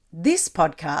This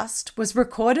podcast was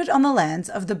recorded on the lands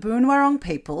of the Boonwurrung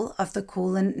people of the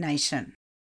Kulin Nation.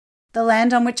 The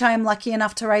land on which I am lucky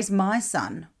enough to raise my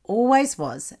son always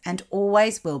was and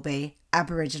always will be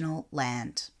Aboriginal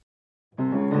land.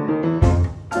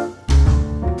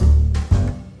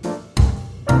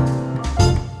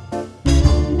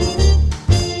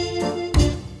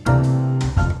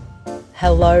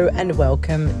 Hello and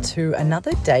welcome to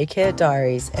another Daycare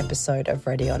Diaries episode of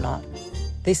Ready or Not.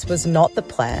 This was not the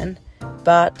plan,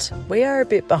 but we are a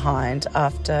bit behind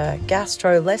after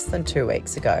gastro less than 2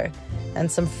 weeks ago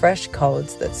and some fresh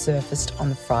colds that surfaced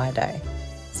on Friday.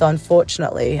 So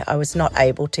unfortunately, I was not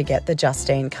able to get the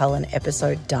Justine Cullen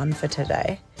episode done for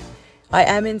today. I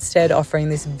am instead offering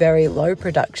this very low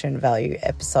production value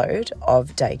episode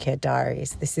of Daycare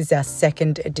Diaries. This is our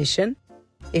second edition.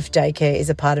 If daycare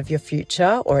is a part of your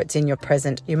future or it's in your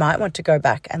present, you might want to go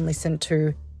back and listen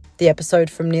to the episode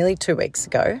from nearly 2 weeks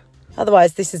ago.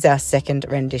 Otherwise, this is our second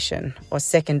rendition or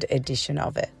second edition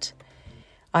of it.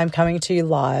 I'm coming to you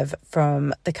live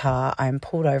from the car. I'm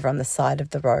pulled over on the side of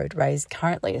the road. Ray's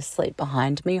currently asleep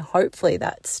behind me. Hopefully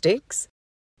that sticks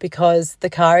because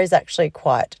the car is actually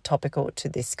quite topical to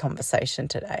this conversation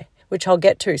today, which I'll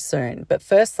get to soon. But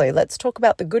firstly, let's talk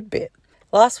about the good bit.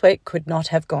 Last week could not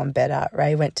have gone better.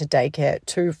 Ray went to daycare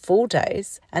 2 full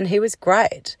days and he was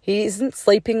great. He isn't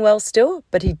sleeping well still,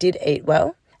 but he did eat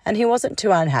well and he wasn't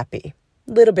too unhappy.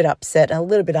 A little bit upset and a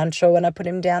little bit unsure when I put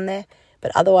him down there,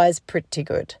 but otherwise pretty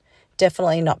good.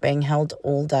 Definitely not being held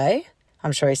all day.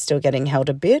 I'm sure he's still getting held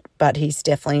a bit, but he's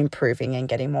definitely improving and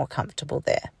getting more comfortable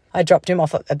there. I dropped him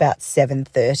off at about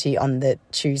 7:30 on the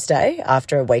Tuesday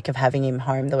after a week of having him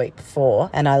home the week before.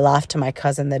 And I laughed to my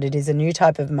cousin that it is a new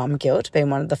type of mum guilt, being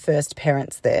one of the first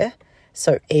parents there.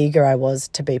 So eager I was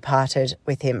to be parted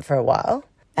with him for a while.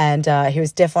 And he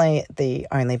was definitely the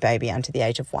only baby under the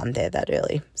age of 1 there that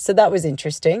early. So that was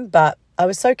interesting. But I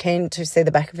was so keen to see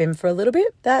the back of him for a little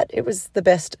bit that it was the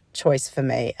best choice for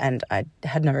me and I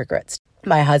had no regrets.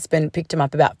 My husband picked him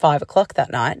up about 5 o'clock that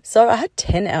night. So I had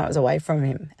 10 hours away from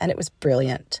him and it was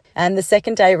brilliant. And the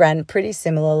second day ran pretty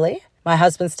similarly. My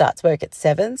husband starts work at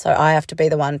 7, so I have to be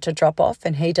the one to drop off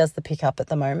and he does the pick up at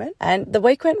the moment. And the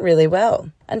week went really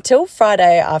well until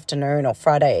Friday afternoon or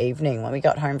Friday evening when we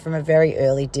got home from a very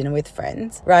early dinner with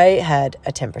friends. Ray had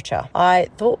a temperature. I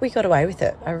thought we got away with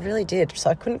it. I really did. So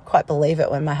I couldn't quite believe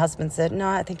it when my husband said, no,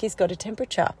 I think he's got a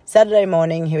temperature. Saturday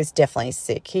morning, he was definitely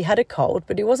sick. He had a cold,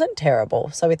 but he wasn't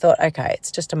terrible. So we thought, okay,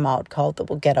 it's just a mild cold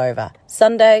that we'll get over.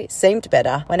 Sunday seemed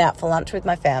better. Went out for lunch with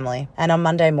my family. And on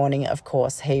Monday morning, of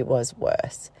course, he was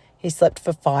worse. He slept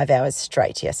for 5 hours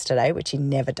straight yesterday, which he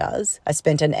never does. I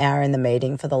spent an hour in the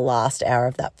meeting for the last hour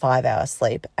of that 5-hour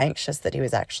sleep, anxious that he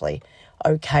was actually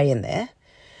okay in there.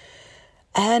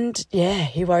 And yeah,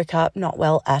 he woke up not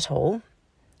well at all.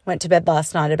 Went to bed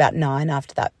last night about 9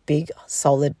 after that big,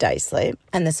 solid day sleep.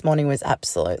 And this morning was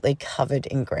absolutely covered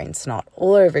in green snot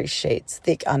all over his sheets,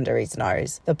 thick under his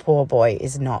nose. The poor boy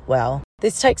is not well.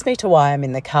 This takes me to why I'm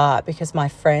in the car, because my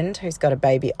friend who's got a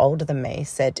baby older than me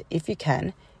said, if you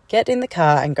can, get in the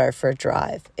car and go for a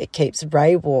drive. It keeps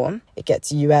Ray warm, it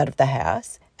gets you out of the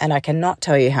house, and I cannot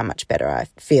tell you how much better I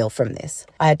feel from this.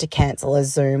 I had to cancel a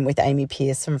Zoom with Amy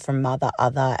Pearson from Mother,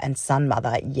 Other and Son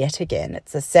Mother yet again.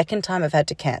 It's the second time I've had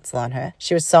to cancel on her.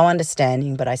 She was so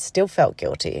understanding, but I still felt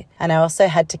guilty. And I also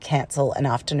had to cancel an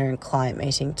afternoon client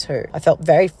meeting too. I felt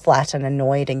very flat and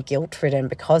annoyed and guilt-ridden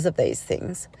because of these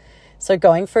things. So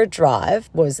going for a drive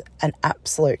was an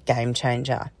absolute game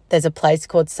changer. There's a place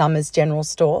called Summer's General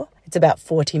Store. It's about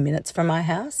 40 minutes from my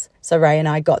house. So Ray and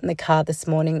I got in the car this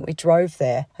morning. We drove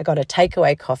there. I got a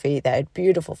takeaway coffee. They had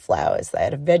beautiful flowers. They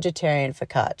had a vegetarian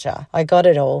focaccia. I got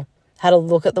it all, had a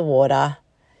look at the water,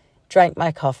 drank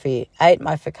my coffee, ate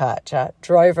my focaccia,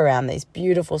 drove around these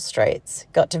beautiful streets,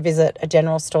 got to visit a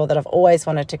general store that I've always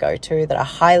wanted to go to that I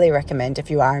highly recommend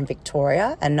if you are in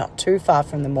Victoria and not too far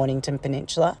from the Mornington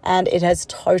Peninsula. And it has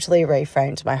totally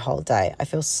reframed my whole day. I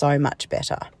feel so much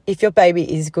better. If your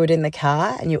baby is good in the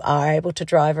car and you are able to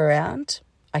drive around,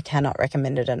 I cannot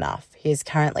recommend it enough. He is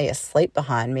currently asleep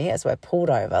behind me as we're pulled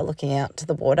over looking out to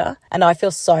the water. And I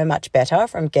feel so much better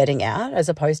from getting out as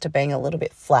opposed to being a little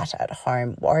bit flat at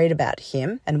home, worried about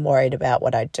him and worried about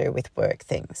what I do with work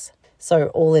things. So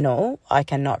all in all, I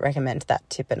cannot recommend that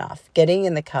tip enough. Getting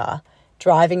in the car,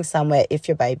 driving somewhere if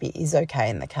your baby is okay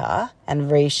in the car,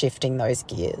 and reshifting those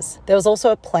gears. There was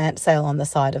also a plant sale on the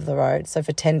side of the road. So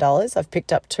for $10, I've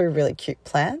picked up 2 really cute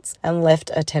plants and left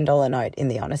a $10 note in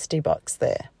the honesty box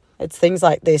there. It's things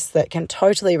like this that can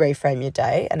totally reframe your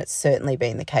day, and it's certainly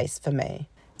been the case for me.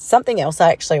 Something else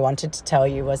I actually wanted to tell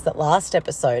you was that last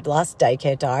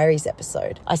Daycare Diaries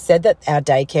episode, I said that our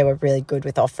daycare were really good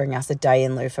with offering us a day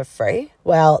in lieu for free.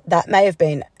 Well, that may have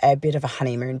been a bit of a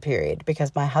honeymoon period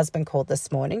because my husband called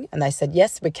this morning and they said,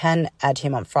 yes, we can add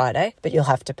him on Friday, but you'll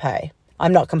have to pay.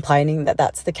 I'm not complaining that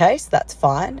that's the case, that's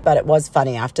fine, but it was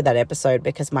funny after that episode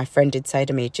because my friend did say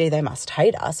to me, gee, they must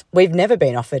hate us. We've never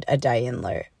been offered a day in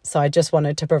lieu. So I just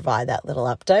wanted to provide that little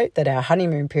update that our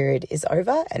honeymoon period is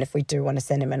over, and if we do want to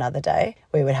send him another day,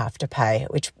 we would have to pay,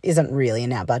 which isn't really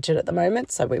in our budget at the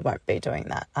moment, so we won't be doing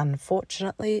that,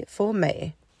 unfortunately for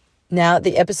me. Now,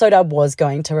 the episode I was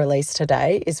going to release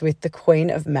today is with the Queen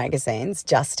of Magazines,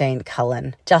 Justine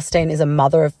Cullen. Justine is a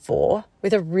mother of 4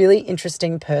 with a really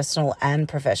interesting personal and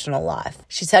professional life.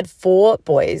 She's had 4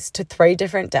 boys to 3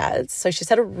 different dads, so she's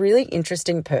had a really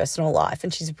interesting personal life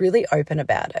and she's really open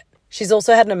about it. She's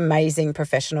also had an amazing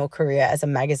professional career as a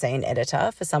magazine editor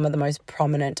for some of the most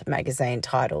prominent magazine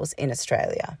titles in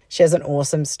Australia. She has an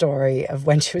awesome story of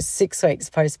when she was 6 weeks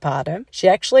postpartum. She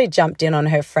actually jumped in on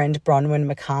her friend Bronwyn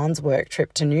McCann's work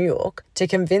trip to New York to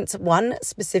convince one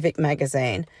specific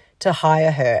magazine to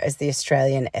hire her as the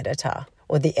Australian editor,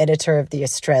 or the editor of the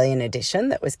Australian edition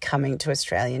that was coming to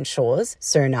Australian shores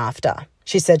soon after.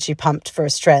 She said she pumped for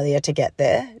Australia to get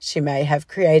there. She may have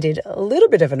created a little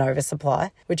bit of an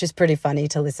oversupply, which is pretty funny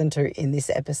to listen to in this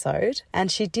episode.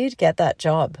 And she did get that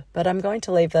job, but I'm going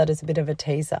to leave that as a bit of a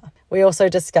teaser. We also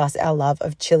discuss our love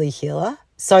of Chili Healer.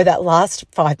 So that last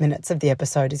 5 minutes of the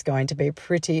episode is going to be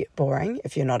pretty boring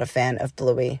if you're not a fan of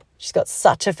Bluey. She's got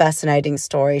such a fascinating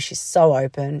story. She's so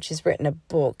open. She's written a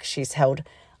book. She's held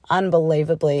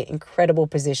unbelievably incredible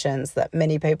positions that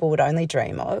many people would only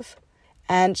dream of.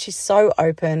 And she's so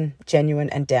open, genuine,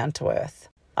 and down to earth.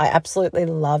 I absolutely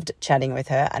loved chatting with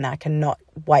her, and I cannot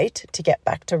wait to get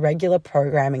back to regular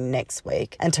programming next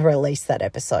week and to release that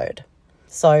episode.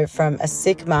 So from a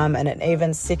sick mum and an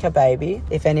even sicker baby,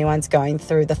 if anyone's going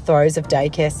through the throes of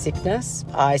daycare sickness,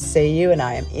 I see you and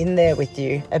I am in there with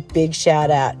you. A big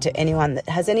shout out to anyone that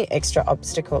has any extra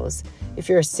obstacles. If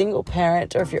you're a single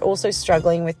parent, or if you're also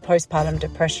struggling with postpartum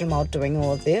depression while doing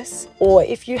all of this, or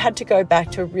if you had to go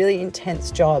back to a really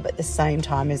intense job at the same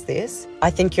time as this, I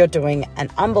think you're doing an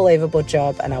unbelievable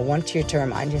job, and I want you to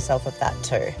remind yourself of that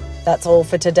too. That's all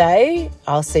for today.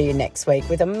 I'll see you next week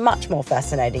with a much more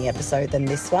fascinating episode than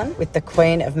this one with the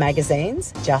Queen of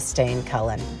Magazines, Justine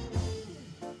Cullen.